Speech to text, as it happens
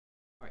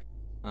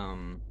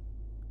Um,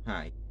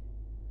 Hi.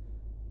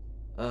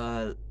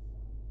 Uh,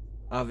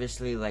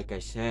 Obviously, like I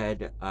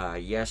said,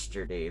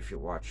 yesterday, if you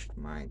watched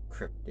my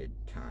cryptid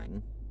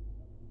time,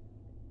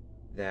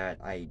 that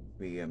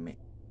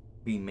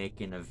be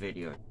making a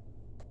video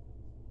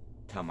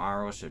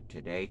tomorrow, so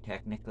today,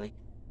 technically,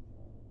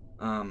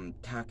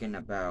 talking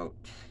about,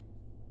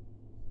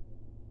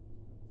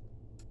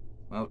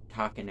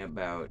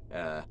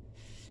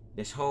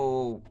 this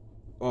whole,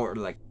 or,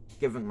 like,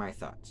 giving my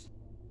thoughts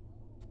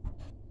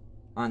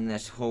on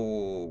this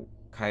whole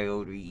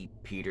Coyote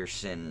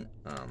Peterson,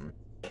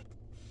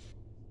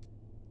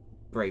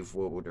 Brave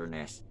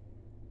Wilderness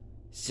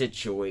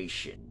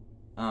situation.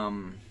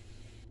 Um,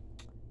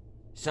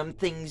 some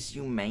things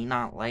you may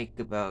not like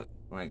about,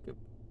 like,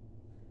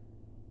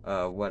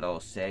 what I'll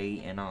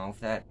say and all of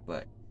that,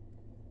 but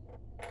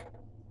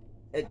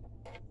it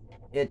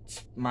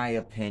it's my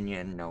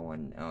opinion, no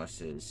one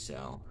else's,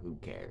 so who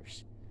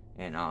cares?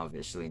 And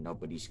obviously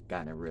nobody's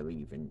gonna really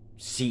even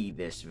see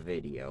this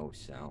video,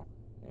 so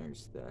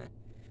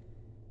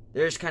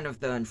there's kind of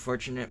the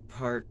unfortunate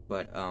part,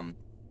 but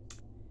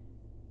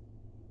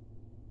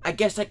I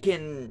guess I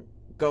can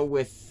go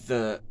with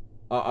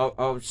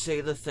I'll say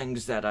the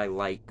things that I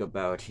like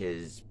about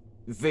his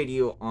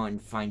video on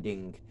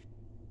finding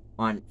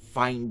a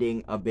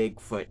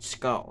Bigfoot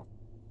skull.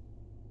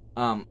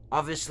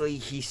 Obviously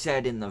he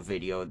said in the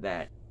video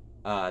that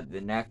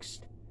the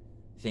next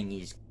thing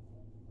he's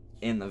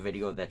in the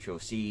video that you'll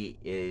see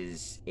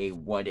is a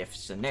what if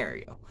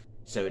scenario.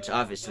 So it's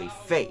obviously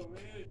fake.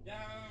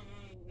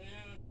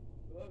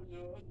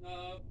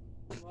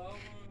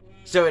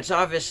 So it's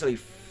obviously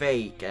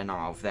fake and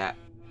all of that.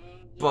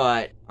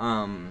 But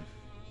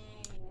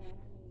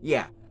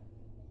yeah.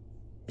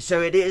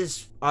 So it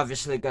is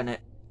obviously gonna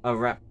a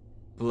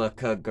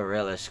replica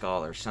gorilla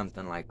skull or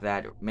something like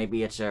that.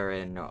 Maybe it's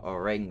an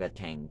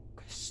orangutan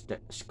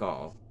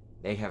skull.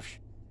 They have,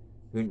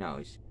 who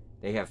knows?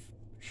 They have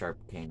sharp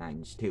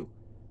canines too.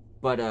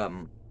 But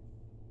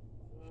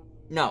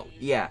no,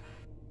 yeah,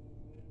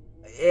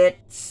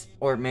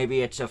 or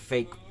maybe it's a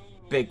fake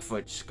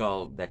Bigfoot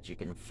skull that you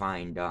can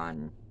find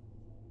on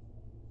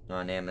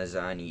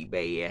Amazon,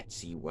 eBay,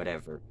 Etsy,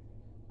 whatever.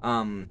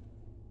 Um,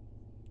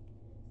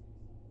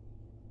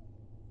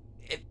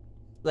 it,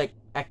 like,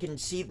 I can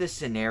see the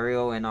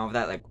scenario and all of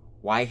that. Like,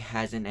 why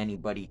hasn't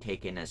anybody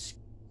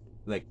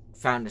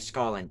found a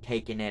skull and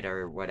taken it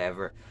or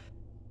whatever,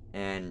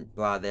 and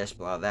blah this,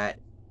 blah that.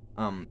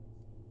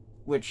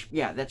 Which,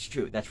 yeah, that's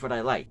true. That's what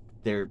I like.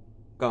 They're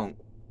going,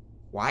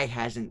 why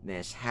hasn't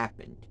this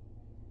happened?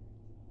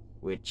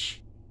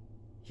 Which,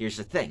 here's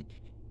the thing.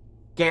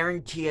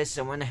 Guarantee us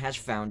someone has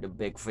found a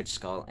Bigfoot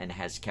skull and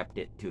has kept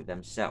it to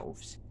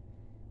themselves.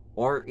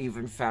 Or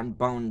even found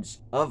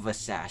bones of a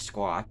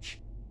Sasquatch,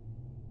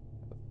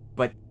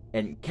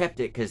 and kept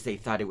it because they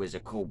thought it was a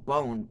cool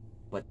bone,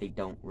 but they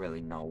don't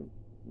really know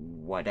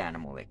what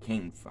animal it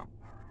came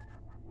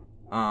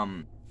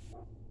from.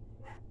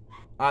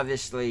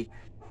 Obviously,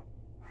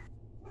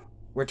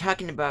 we're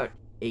talking about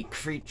a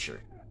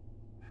creature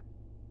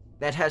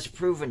that has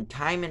proven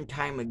time and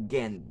time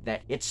again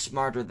that it's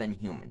smarter than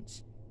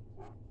humans.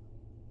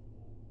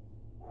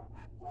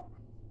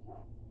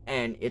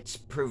 And it's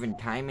proven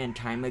time and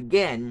time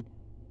again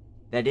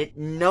that it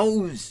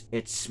knows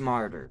it's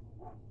smarter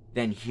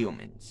than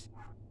humans.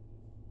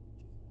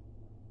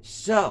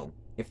 So,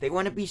 if they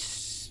want to be,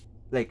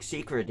 like,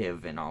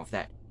 secretive and all of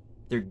that,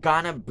 they're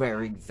gonna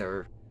bury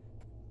their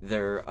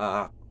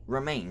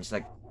remains,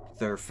 like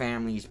their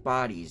family's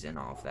bodies and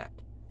all of that.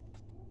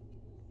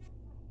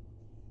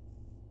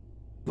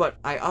 But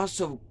I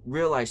also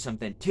realized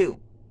something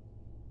too.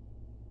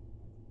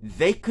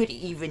 They could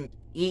even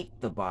eat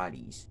the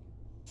bodies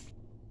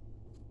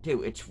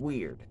too. It's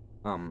weird.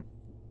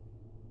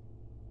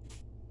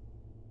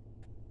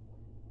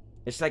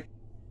 It's like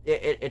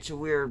it's a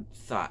weird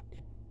thought.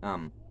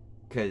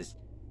 Because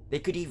they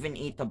could even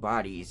eat the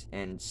bodies,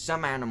 and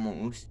some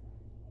animals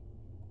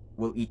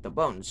will eat the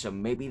bones, so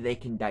maybe they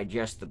can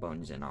digest the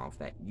bones and all of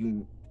that.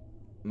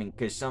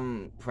 Because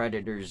some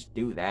predators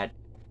do that.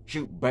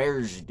 Shoot,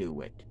 bears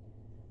do it.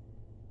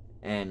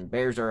 And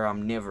bears are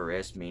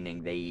omnivorous,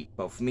 meaning they eat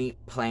both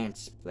meat,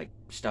 plants, like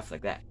stuff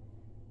like that.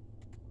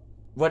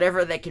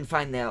 Whatever they can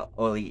find,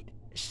 they'll eat.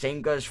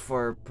 Same goes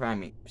for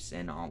primates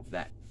and all of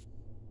that.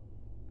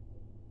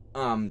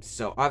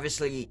 So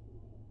obviously,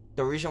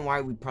 the reason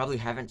why we probably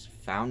haven't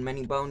found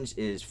many bones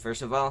is,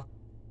 first of all,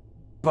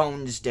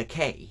 bones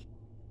decay.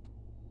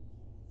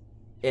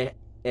 It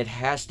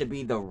has to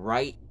be the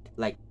right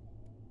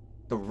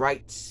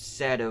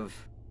set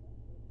of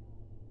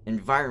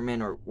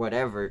environment or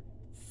whatever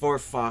for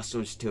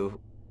fossils to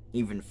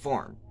even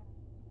form,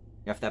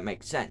 if that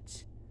makes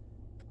sense.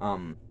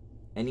 And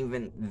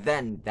even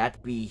then,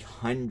 that'd be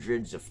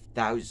hundreds of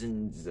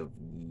thousands of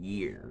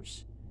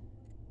years.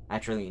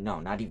 Actually, no,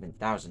 not even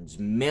thousands,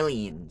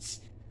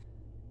 millions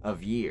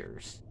of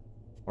years,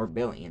 or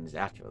billions,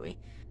 actually.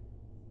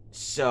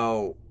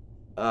 So,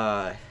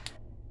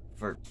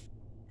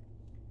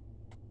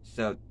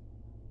 so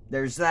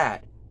there's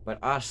that, but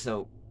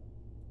also,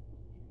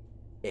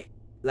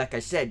 like I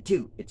said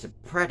too, it's a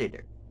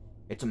predator.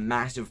 It's a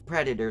massive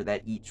predator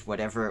that eats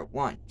whatever it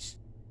wants.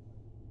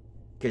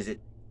 Because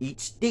it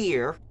eats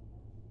deer,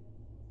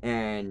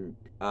 and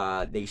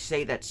they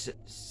say that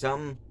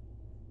some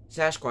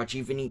Sasquatch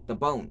even eat the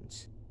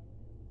bones,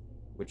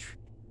 which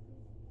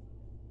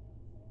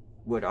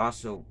would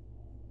also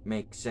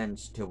make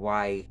sense to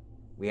why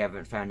we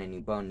haven't found any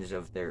bones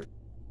of their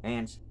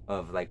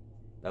Sasquatch.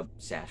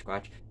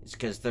 It's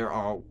because they're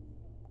all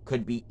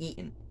could be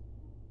eaten.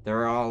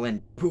 They're all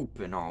in poop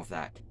and all of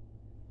that,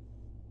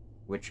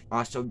 which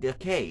also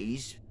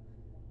decays.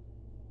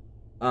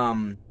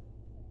 And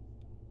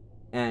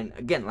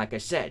again, like I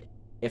said,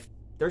 if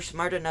they're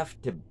smart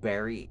enough to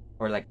bury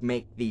or like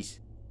make these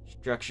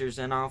structures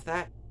and all of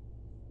that,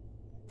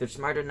 they're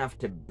smart enough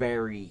to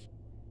bury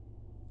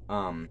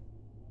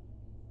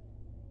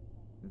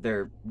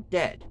their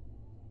dead.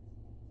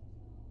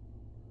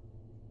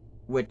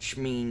 Which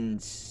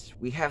means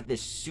we have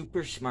this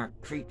super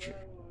smart creature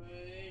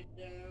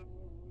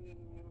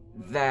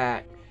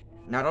that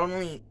not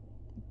only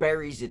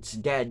buries its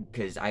dead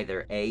because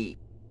either A,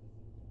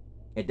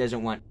 it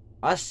doesn't want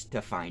us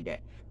to find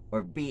it,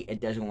 or B,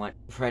 it doesn't want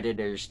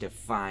predators to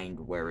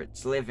find where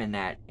it's living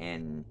at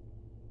and,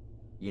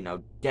 you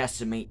know,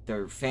 decimate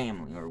their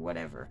family or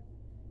whatever.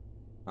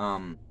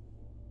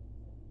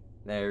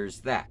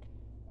 There's that.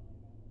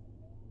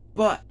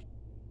 But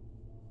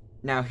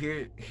now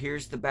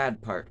here's the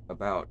bad part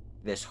about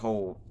this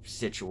whole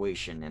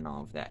situation and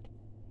all of that.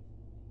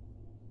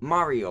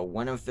 Mario,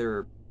 one of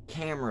their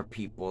camera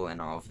people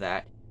and all of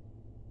that,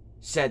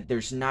 said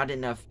there's not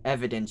enough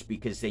evidence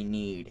because they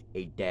need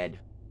a dead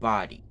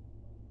body.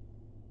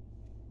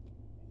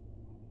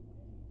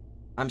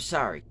 I'm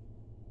sorry.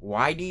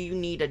 Why do you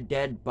need a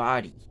dead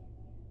body?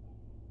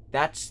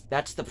 That's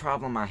the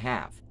problem I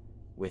have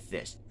with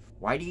this.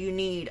 Why do you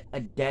need a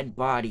dead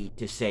body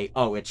to say,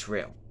 oh, it's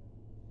real?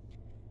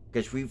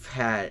 Because we've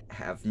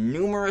have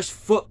numerous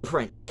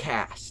footprint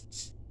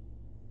casts.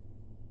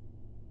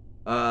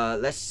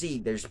 Let's see.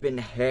 There's been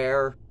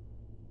hair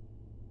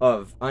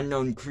of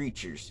unknown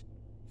creatures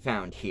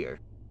found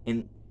here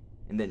in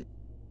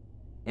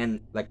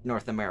like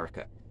North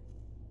America.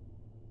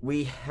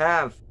 We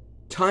have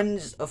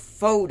tons of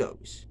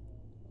photos.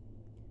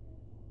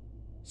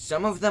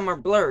 Some of them are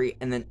blurry,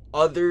 and then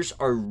others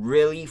are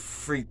really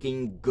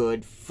freaking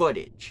good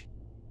footage.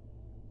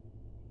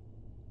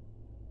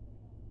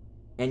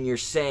 And you're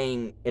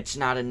saying it's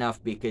not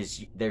enough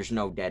because there's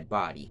no dead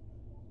body.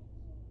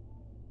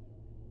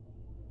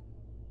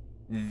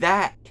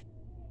 That,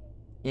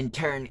 in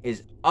turn,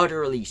 is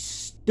utterly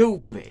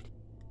stupid.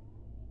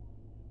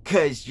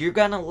 Because you're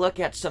gonna look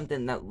at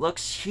something that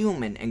looks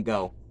human and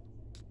go,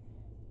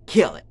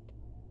 kill it.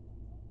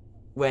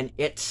 When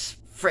it's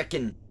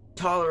frickin'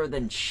 taller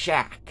than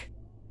Shaq.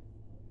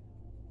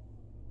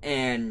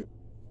 And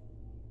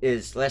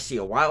is, let's see,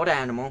 a wild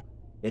animal.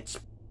 It's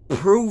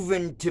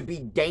proven to be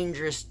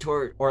dangerous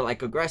toward, or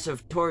like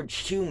aggressive towards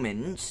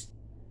humans.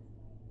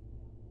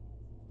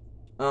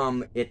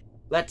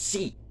 Let's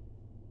see.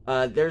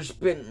 There's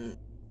been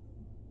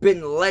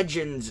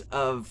legends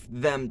of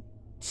them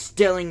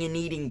stealing and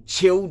eating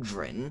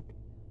children.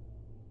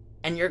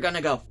 And you're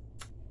gonna go,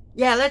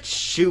 yeah, let's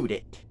shoot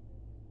it.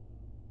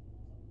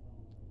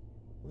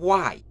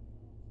 Why?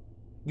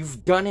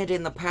 You've done it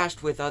in the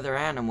past with other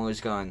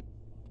animals going,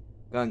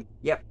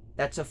 yep,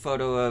 that's a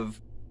photo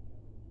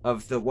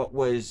of the what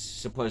was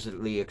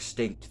supposedly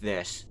extinct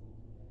this.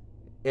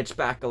 It's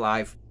back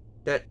alive.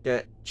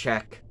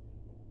 Check.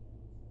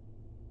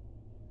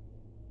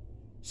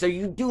 So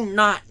you do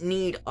not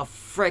need a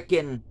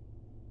frickin'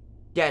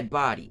 dead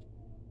body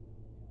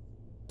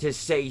to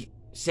say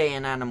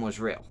an animal's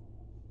real.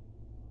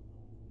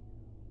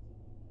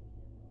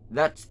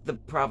 That's the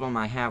problem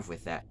I have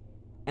with that.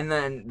 And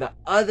then the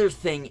other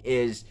thing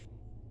is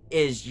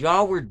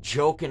y'all were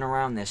joking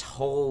around this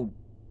whole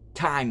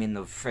time in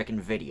the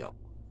frickin' video.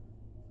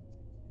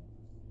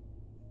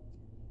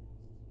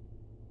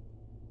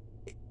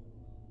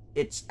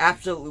 It's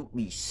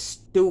absolutely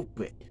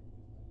stupid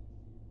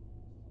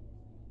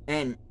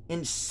and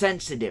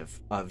insensitive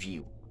of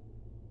you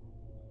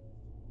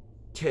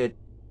to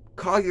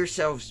call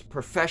yourselves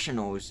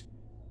professionals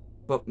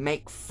but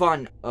make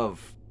fun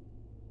of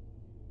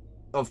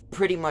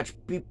pretty much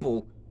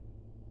people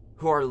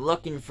who are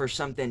looking for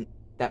something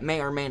that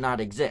may or may not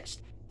exist.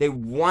 They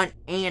want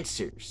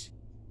answers.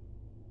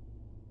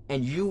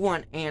 And you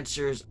want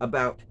answers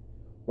about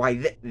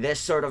why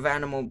this sort of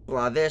animal,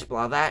 blah this,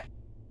 blah that.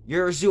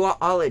 You're a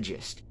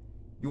zoologist.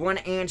 You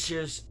want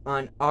answers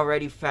on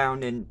already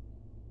found and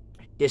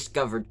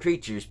discovered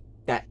creatures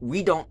that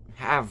we don't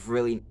have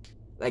really,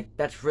 like,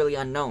 that's really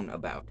unknown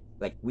about.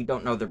 Like, we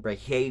don't know their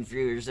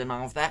behaviors and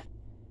all of that.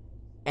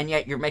 And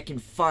yet you're making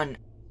fun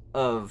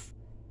of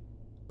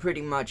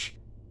pretty much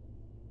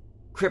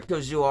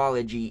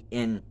cryptozoology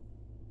in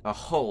a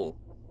whole,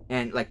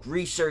 and like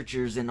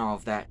researchers and all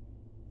of that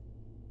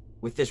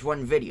with this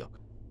one video.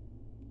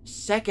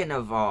 Second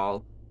of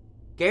all,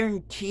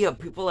 guarantee you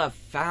people have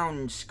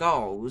found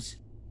skulls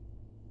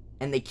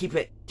and they keep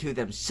it to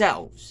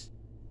themselves.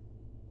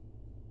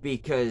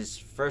 because,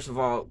 first of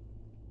all,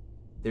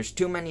 there's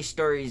too many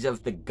stories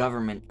of the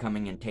government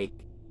coming and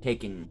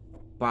taking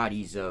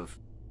bodies of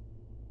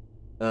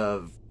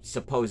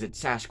supposed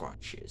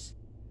Sasquatches,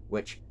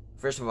 which,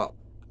 first of all,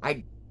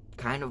 I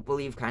kind of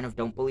believe, kind of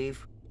don't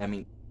believe. I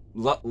mean,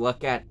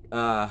 look at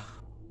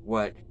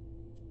what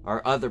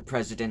our other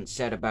president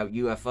said about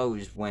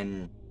UFOs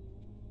when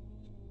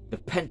the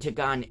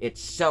Pentagon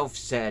itself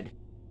said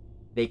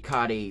they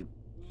caught a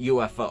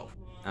UFO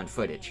on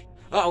footage.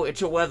 Oh,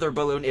 it's a weather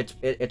balloon.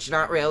 It's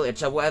not real.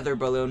 It's a weather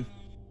balloon.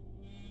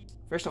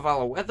 First of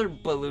all, a weather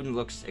balloon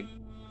looks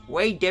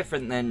way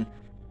different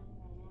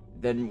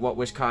than what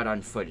was caught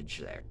on footage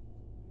there.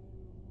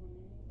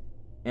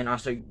 And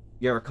also,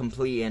 you're a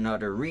complete and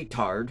utter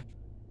retard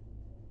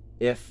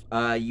if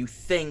you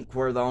think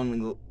we're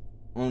the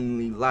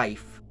only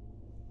life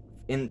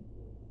in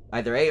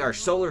either our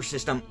solar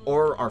system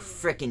or our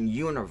frickin'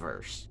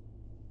 universe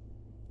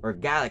or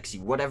galaxy,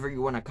 whatever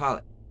you want to call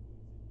it.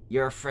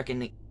 You're a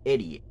frickin'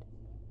 idiot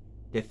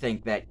to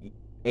think that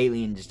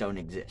aliens don't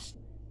exist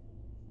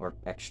or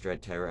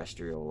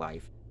extraterrestrial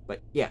life.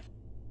 But yeah,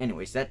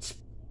 anyways, that's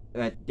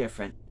a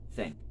different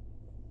thing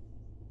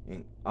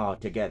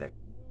altogether.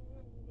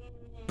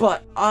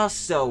 But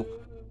also,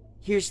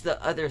 here's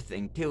the other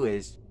thing too,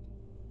 is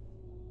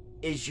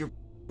you're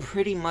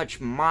pretty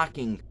much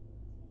mocking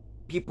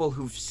people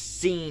who've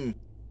seen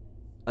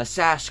a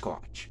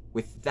Sasquatch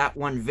with that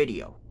one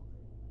video.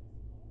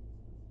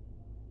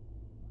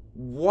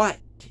 What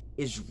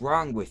is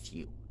wrong with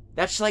you?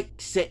 That's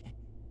like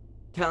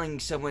telling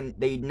someone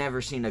they'd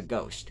never seen a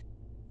ghost,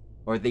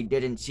 or they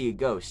didn't see a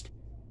ghost.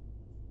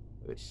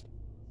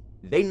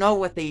 They know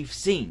what they've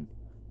seen.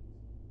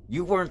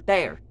 You weren't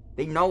there.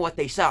 They know what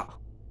they saw.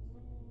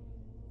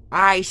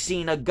 I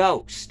seen a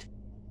ghost,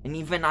 and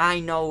even I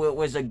know it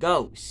was a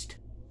ghost.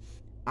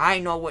 I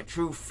know what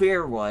true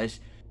fear was,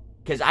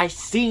 because I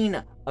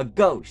seen a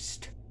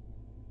ghost.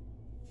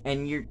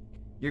 And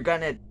you're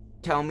gonna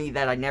tell me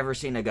that I never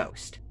seen a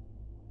ghost?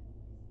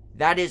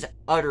 That is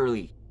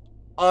utterly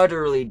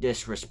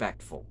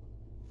disrespectful.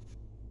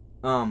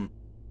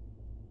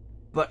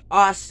 But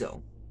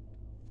also,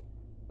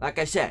 like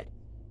I said,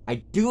 I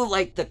do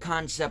like the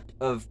concept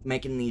of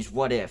making these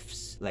what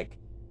ifs, like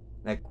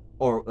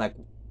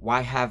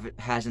why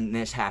hasn't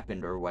this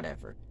happened or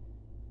whatever.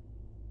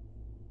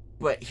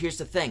 But here's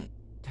the thing,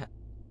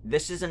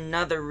 this is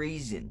another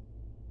reason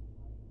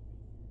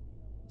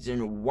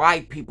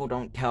why people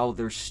don't tell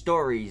their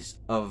stories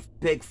of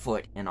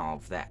Bigfoot and all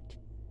of that,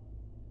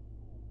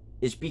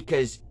 is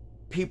because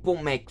people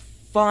make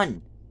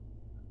fun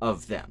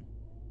of them.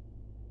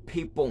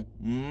 People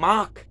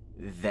mock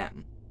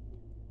them.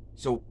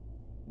 So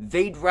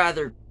they'd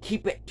rather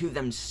keep it to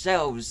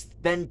themselves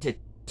than to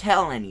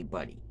tell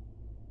anybody.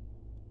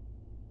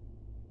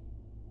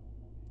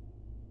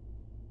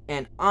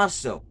 And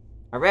also,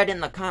 I read in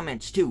the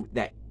comments too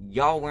that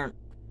y'all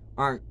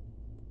aren't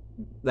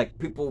like,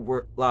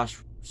 people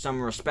lost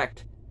some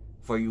respect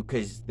for you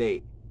because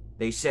they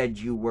said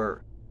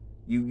you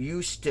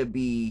used to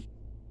be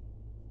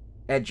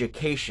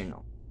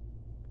educational.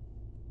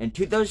 And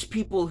to those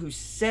people who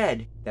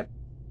said that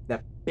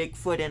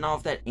Bigfoot and all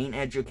of that ain't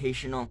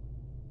educational,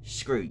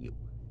 screw you.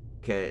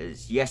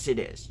 Because yes, it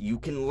is. You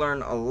can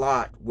learn a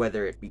lot,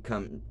 whether it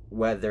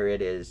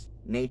is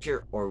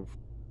nature or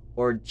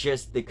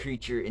just the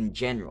creature in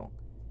general.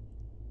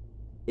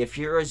 If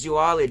you're a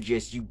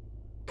zoologist, you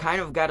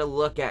kind of got to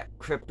look at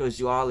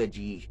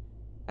cryptozoology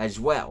as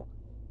well,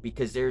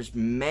 because there's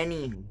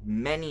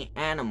many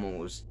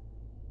animals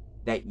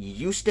that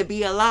used to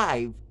be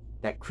alive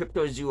that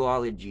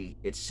cryptozoology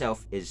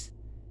itself is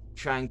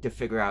trying to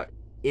figure out,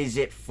 is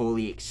it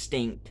fully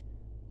extinct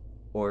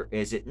or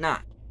is it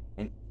not?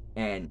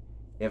 And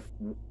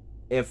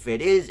if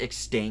it is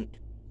extinct,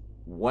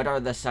 what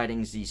are the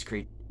sightings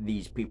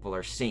these people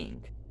are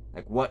seeing?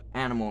 Like, what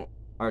animal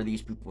are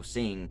these people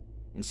seeing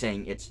and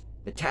saying it's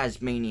the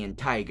Tasmanian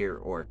tiger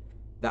or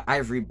the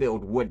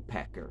ivory-billed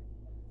woodpecker?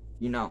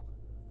 You know,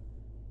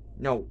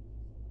 no.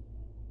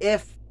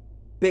 If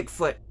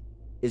Bigfoot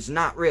is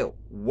not real,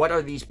 what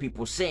are these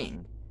people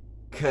seeing?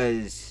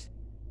 Because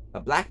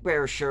a black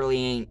bear surely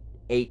ain't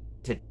 8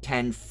 to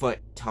 10 foot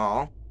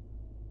tall.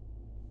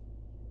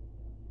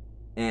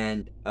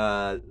 And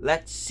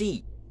let's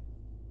see,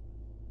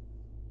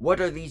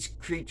 what are these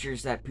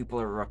creatures that people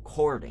are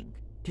recording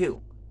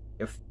too,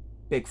 if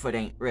Bigfoot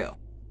ain't real?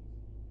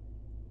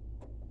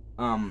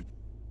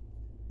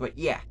 But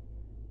yeah,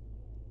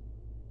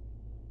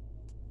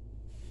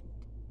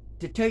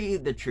 to tell you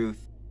the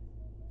truth,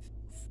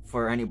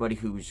 for anybody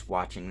who's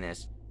watching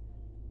this,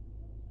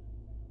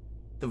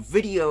 the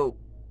video,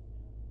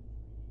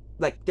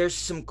 like, there's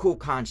some cool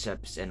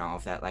concepts and all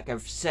of that, like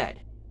I've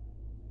said.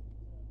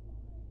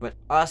 But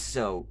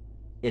also,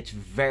 it's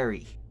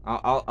very,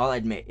 I'll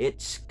admit,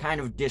 it's kind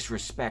of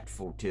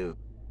disrespectful to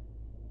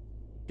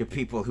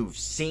people who've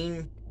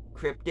seen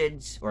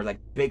cryptids, or like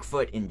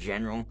Bigfoot in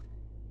general.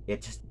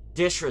 It's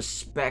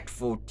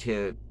disrespectful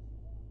to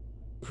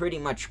pretty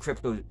much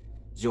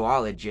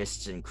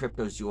cryptozoologists and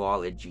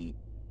cryptozoology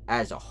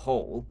as a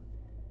whole.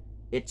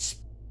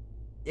 It's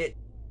it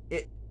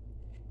it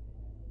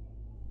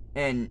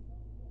and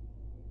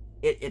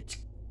it's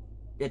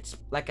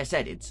like I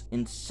said, it's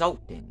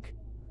insulting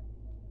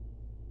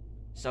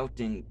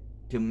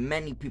to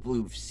many people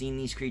who've seen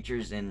these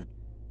creatures and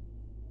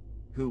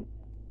who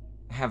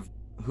have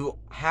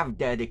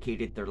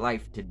dedicated their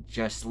life to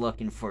just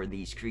looking for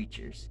these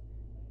creatures.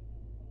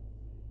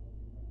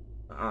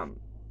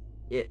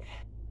 It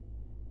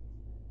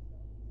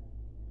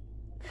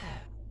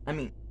I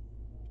mean,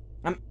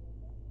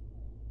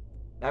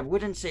 I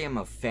wouldn't say I'm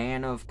a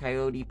fan of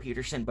Coyote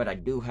Peterson, but I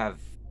do have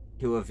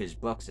 2 of his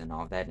books and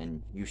all that,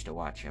 and used to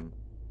watch him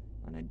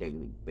on a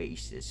daily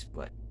basis.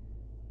 But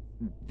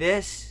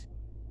this,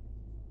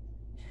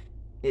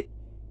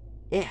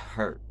 it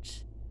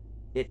hurts.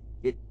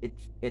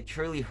 It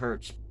truly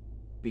hurts,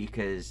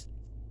 because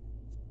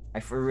I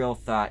for real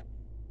thought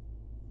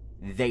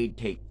they'd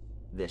take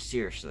this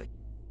seriously.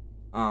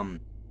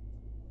 But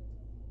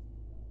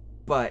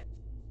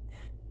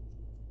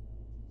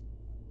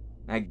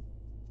I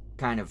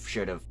kind of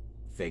should have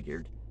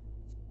figured.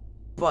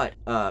 But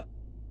I'll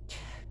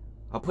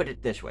put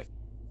it this way.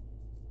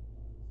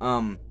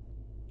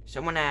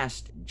 Someone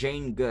asked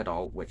Jane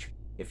Goodall, which,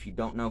 if you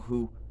don't know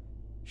who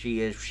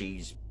she is,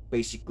 she's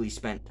basically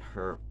spent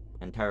her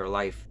entire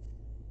life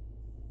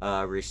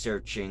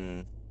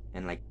researching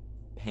and like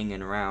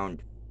hanging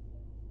around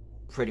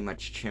pretty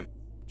much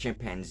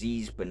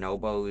chimpanzees,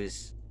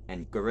 bonobos,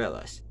 and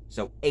gorillas.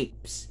 So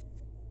apes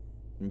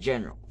in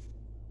general.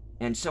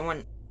 And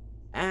someone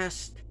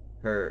asked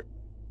her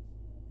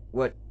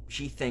what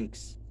she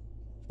thinks,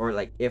 or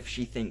like if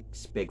she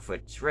thinks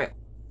Bigfoot's real.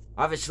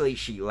 Obviously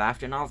she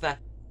laughed and all of that,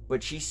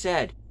 but she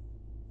said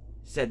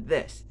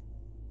this: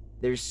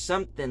 there's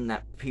something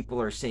that people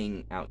are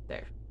seeing out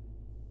there.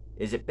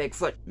 Is it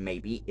Bigfoot?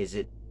 Maybe. Is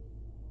it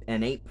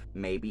an ape?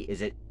 Maybe.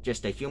 Is it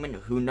just a human?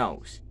 Who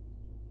knows?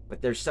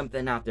 But there's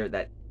something out there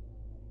that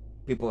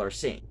people are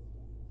seeing.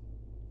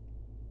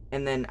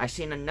 And then I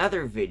seen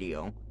another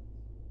video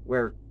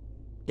where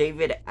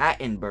David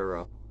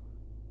Attenborough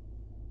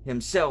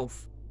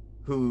himself,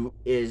 who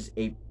is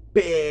a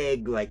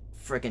big, like,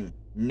 frickin'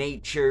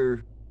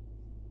 nature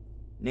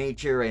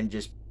and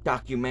just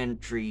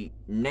documentary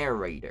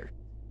narrator,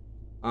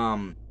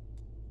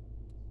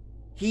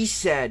 he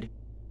said,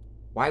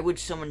 why would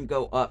someone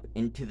go up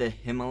into the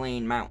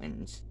Himalayan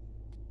mountains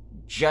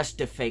just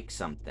to fake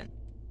something?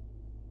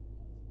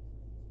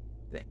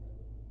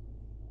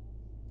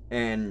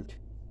 And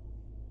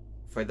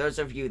for those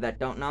of you that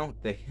don't know,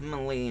 the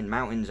Himalayan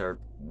mountains are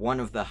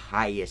one of the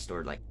highest,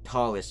 or like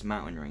tallest,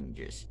 mountain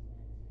ranges.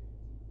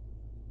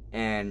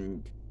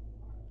 And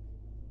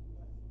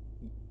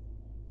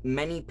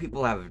many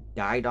people have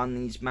died on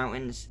these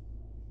mountains,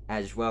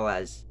 as well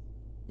as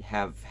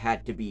have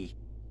had to be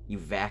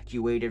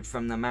evacuated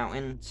from the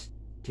mountains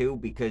too,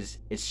 because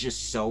it's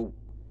just so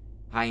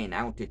high in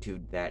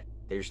altitude that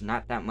there's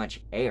not that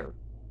much air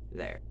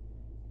there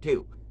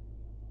too.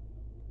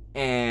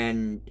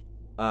 And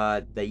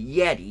the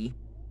Yeti,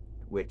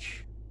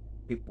 which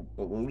people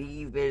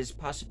believe is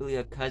possibly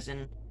a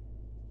cousin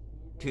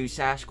to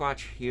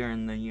Sasquatch here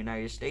in the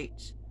United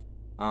States,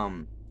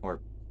 or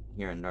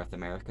here in North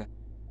America.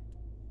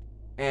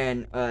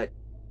 And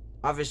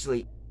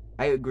obviously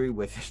I agree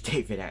with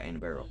David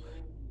Attenborough.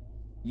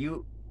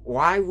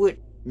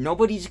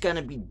 Nobody's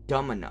gonna be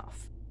dumb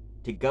enough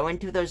to go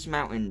into those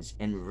mountains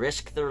and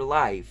risk their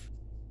life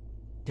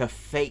to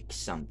fake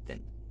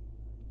something.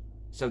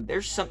 So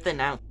there's something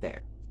out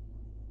there.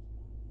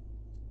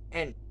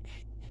 And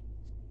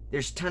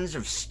there's tons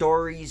of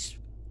stories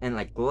and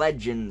like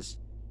legends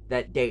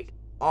that date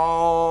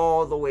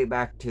all the way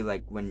back to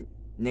like when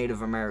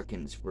Native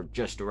Americans were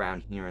just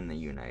around here in the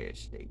United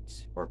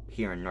States, or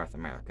here in North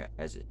America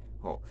as a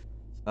whole.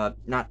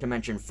 Not to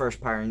mention first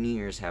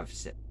pioneers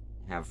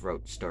have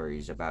wrote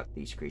stories about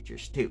these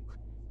creatures too.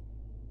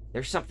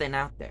 There's something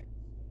out there.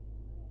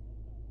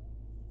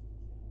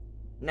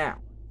 Now,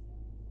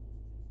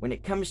 when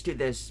it comes to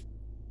this,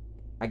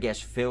 I guess,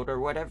 field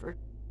or whatever,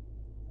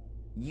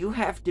 you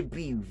have to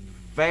be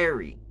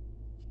very,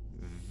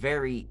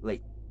 very,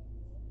 like,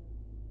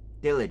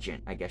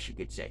 diligent, I guess you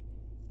could say.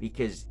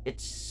 Because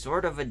it's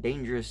sort of a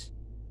dangerous,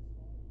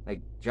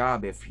 like,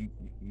 job if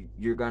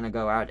you're gonna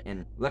go out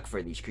and look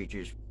for these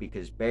creatures.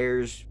 Because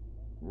bears,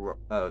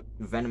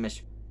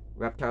 venomous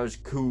reptiles,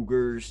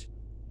 cougars,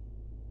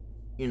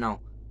 you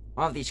know,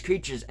 all these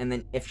creatures. And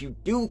then if you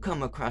do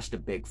come across the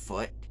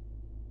Bigfoot,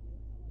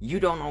 you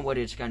don't know what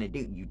it's gonna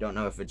do. You don't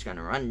know if it's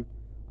gonna run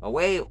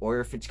away or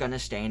if it's gonna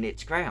stand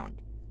its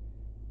ground.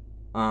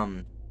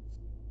 And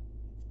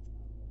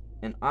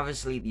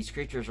obviously these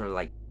creatures are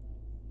like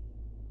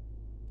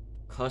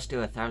close to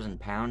 1,000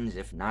 pounds,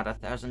 if not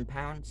 1,000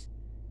 pounds,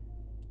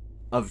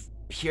 of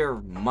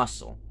pure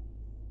muscle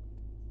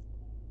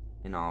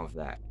and all of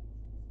that.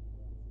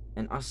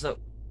 And also,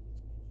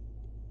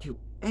 to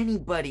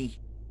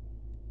anybody,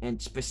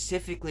 and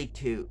specifically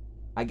to,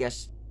 I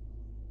guess,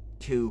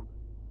 to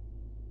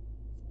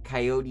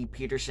Coyote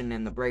Peterson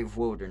and the Brave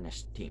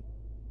Wilderness team,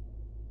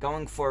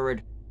 going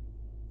forward,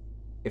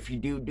 if you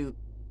do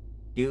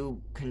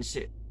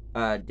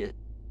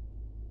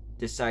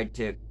decide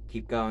to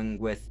keep going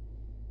with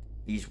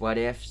these what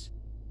ifs,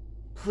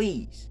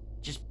 please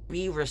just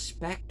be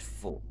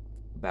respectful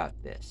about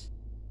this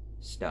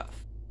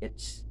stuff.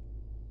 It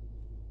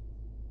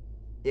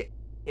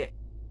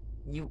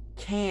you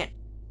can't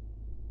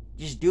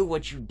just do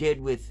what you did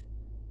with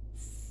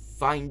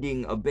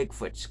finding a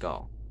Bigfoot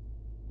skull.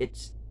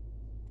 It's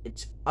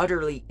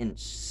utterly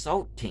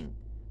insulting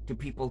to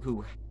people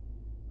who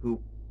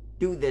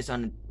do this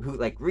who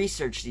like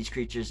research these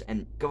creatures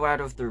and go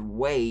out of their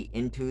way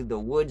into the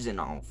woods and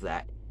all of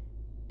that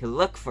to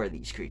look for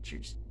these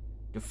creatures,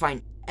 to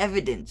find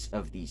evidence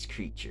of these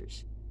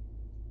creatures.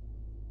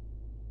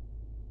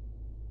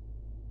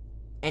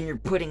 And you're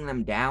putting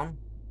them down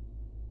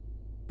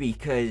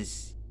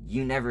because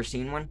you never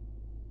seen one.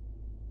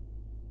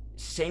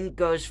 Same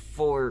goes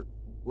for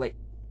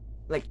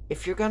like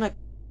if you're gonna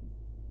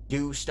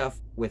do stuff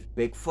with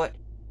Bigfoot,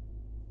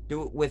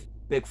 do it with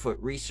Bigfoot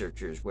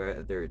researchers,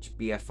 whether it's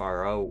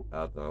BFRO,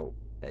 although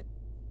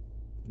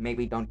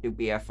maybe don't do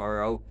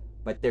BFRO,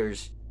 but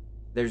there's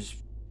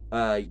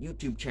a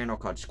YouTube channel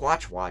called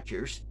Squatch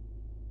Watchers.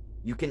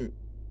 You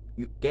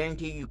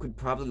guarantee you could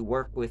probably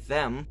work with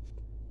them.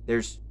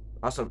 There's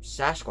also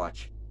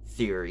Sasquatch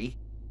Theory.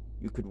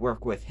 You could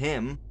work with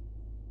him.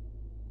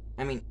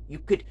 I mean,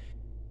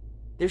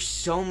 there's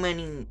so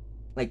many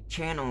like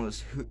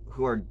channels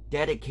who are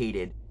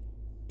dedicated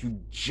to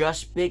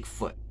just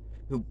Bigfoot,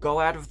 who go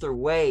out of their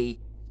way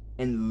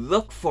and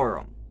look for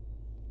them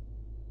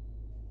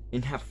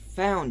and have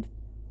found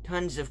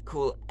tons of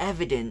cool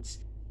evidence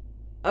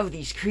of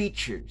these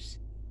creatures,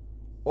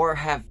 or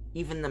have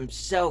even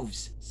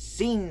themselves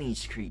seen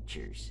these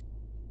creatures.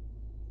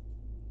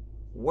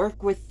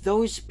 Work with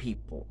those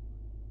people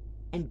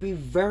and be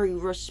very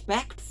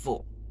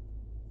respectful.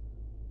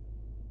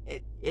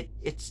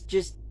 It's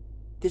just,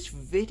 this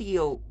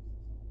video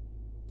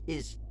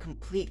is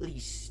completely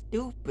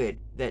stupid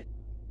that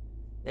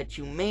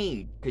you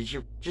made, because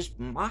you're just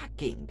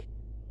mocking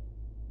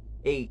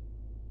a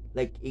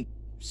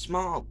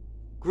small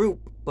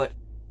group, but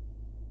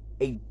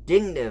a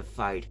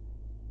dignified,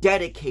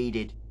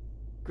 dedicated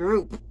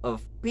group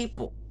of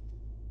people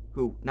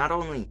who not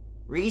only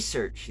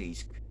research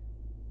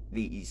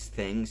these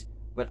things,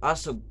 but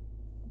also,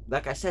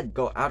 like I said,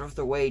 go out of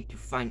their way to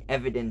find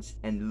evidence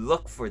and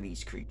look for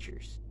these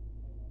creatures.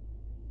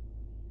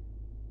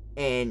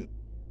 And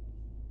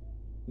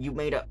you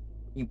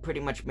pretty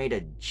much made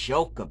a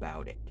joke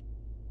about it.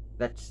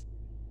 That's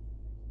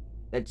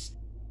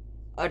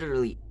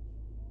utterly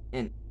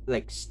and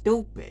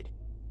stupid.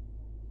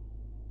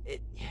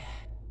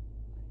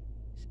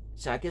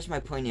 So I guess my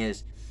point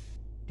is,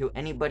 to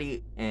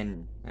anybody,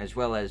 and as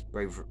well as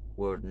Brave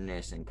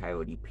Wilderness and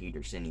Coyote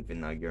Peterson,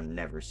 even though you'll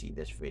never see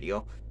this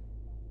video,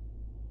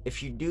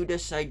 if you do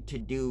decide to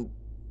do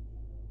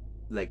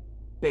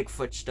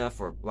Bigfoot stuff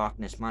or Loch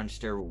Ness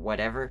Monster or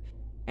whatever,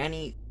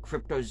 any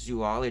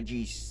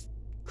cryptozoology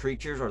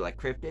creatures or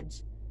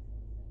cryptids,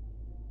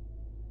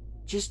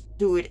 just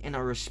do it in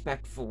a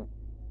respectful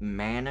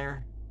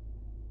manner,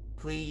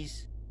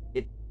 please.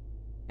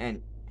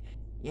 And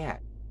yeah,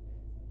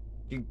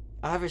 you're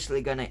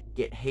obviously gonna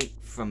get hate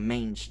from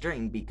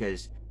mainstream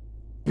because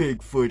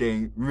Bigfoot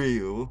ain't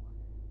real,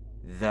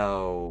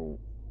 though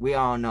we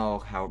all know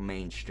how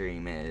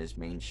mainstream is.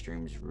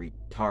 Mainstream's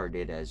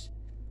retarded as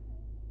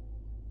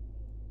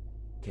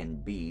can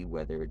be,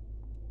 whether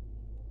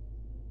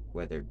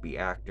it be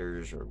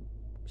actors or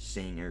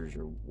singers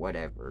or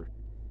whatever.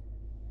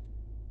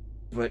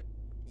 But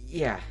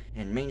yeah,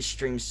 and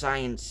mainstream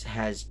science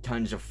has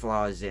tons of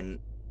flaws in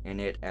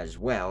it, as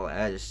well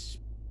as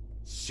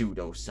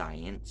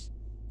pseudoscience.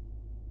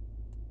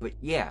 But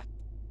yeah,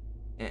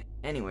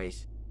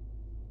 anyways,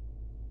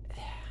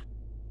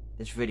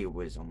 this video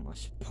was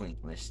almost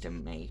pointless to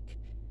make,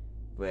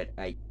 but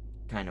I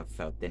kind of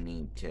felt the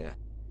need to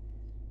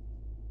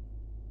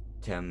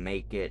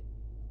make it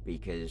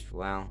because,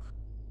 well,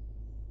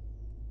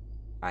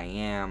 I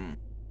am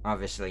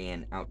obviously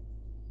an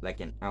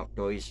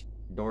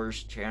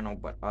outdoors channel,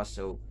 but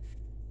also,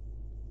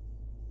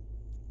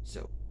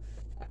 so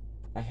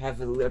I have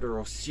a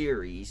literal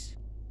series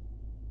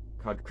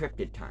called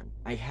Cryptid Time.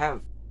 I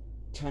have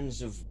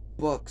tons of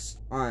books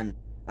on,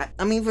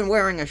 I'm even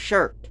wearing a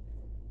shirt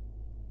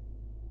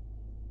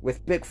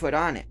with Bigfoot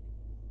on it.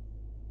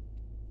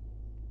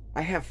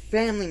 I have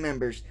family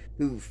members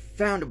who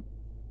found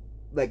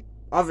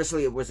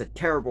obviously it was a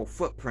terrible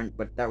footprint,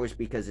 but that was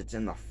because it's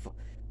in the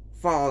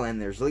fall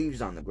and there's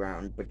leaves on the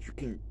ground, but you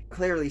can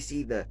clearly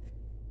see the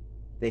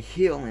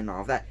heel and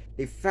all that.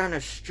 They found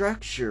a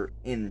structure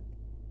in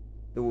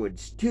the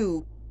woods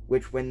too,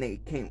 which when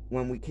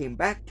we came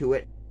back to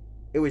it,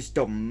 it was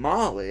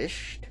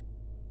demolished,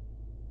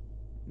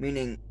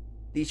 meaning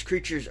these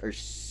creatures are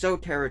so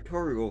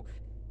territorial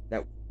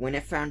that when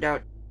it found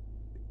out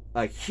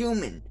a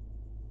human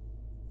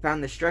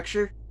found the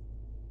structure,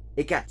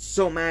 it got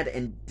so mad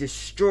and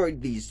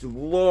destroyed these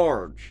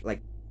large,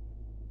 like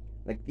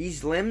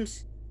these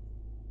limbs.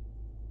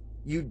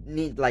 You'd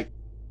need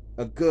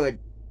a good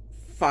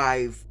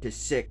 5 to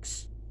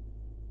 6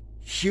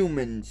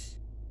 humans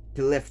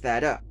to lift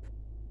that up.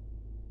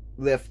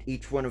 lift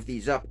each one of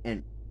these up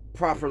and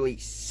properly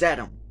set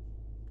them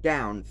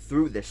down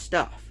through the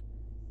stuff.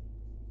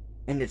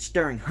 And it's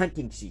during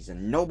hunting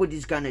season.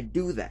 Nobody's gonna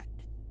do that.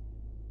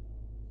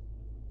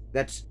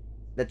 That's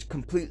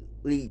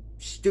completely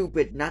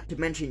stupid. Not to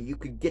mention you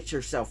could get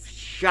yourself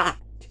shot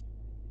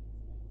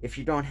if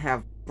you don't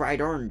have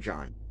bright orange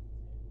on.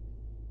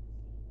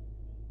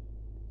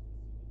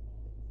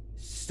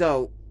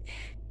 So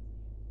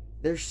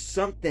there's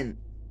something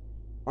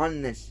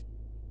on this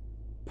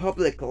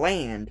public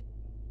land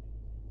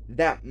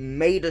that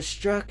made a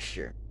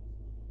structure,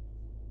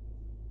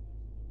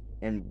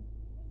 and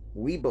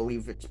we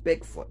believe it's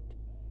Bigfoot.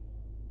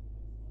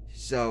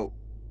 So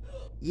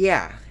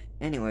yeah,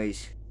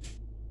 anyways,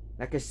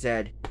 like I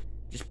said,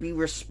 just be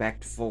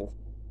respectful,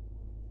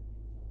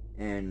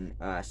 and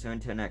so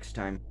until next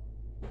time,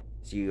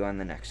 see you on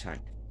the next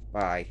hunt.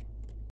 Bye.